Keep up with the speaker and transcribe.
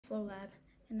Flowlab,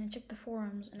 and I checked the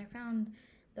forums, and I found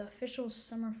the official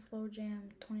Summer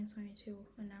Flowjam 2022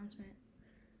 announcement.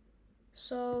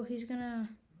 So the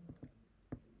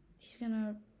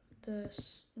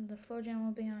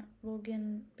Flowjam will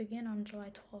begin on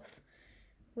July 12th,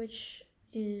 which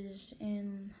is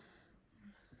in,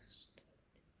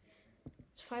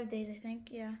 it's 5 days, I think.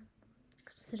 Yeah,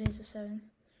 because today's the 7th.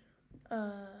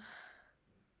 Oh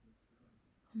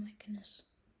my goodness,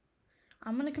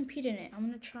 I'm gonna compete in it. I'm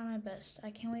gonna try my best.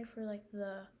 I can't wait for like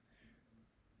the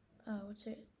what's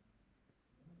it,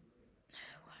 I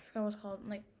forgot what's called,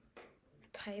 like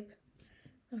type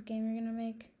of game you're gonna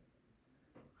make.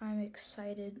 I'm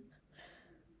excited.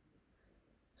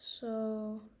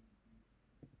 So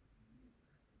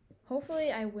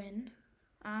hopefully I win.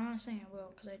 I'm not saying I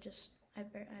will, because I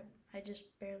just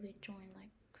barely joined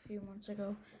like a few months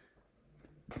ago.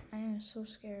 I am so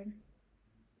scared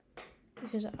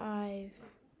because I've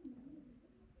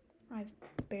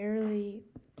barely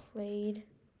played.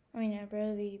 I've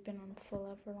barely been on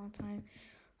Flowlab for a long time,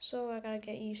 so I gotta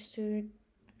get used to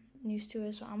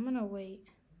it. So I'm gonna wait.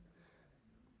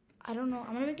 I don't know.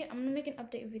 I'm gonna make an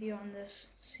update video on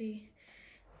this. See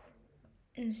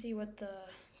what the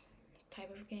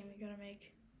type of game you gotta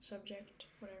make, subject,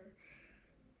 whatever.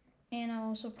 And I'll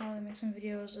also probably make some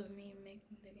videos of me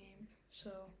making the game.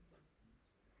 So,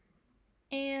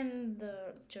 and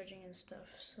the judging and stuff.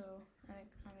 So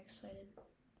I'm excited.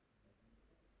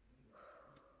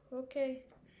 Okay.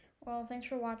 Well, thanks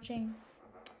for watching.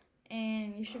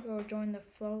 And you should go join the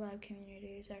Flowlab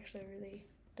community. They're actually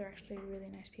really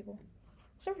nice people.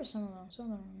 Except for some of them.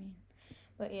 Some of them are mean.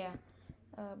 But yeah,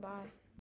 bye.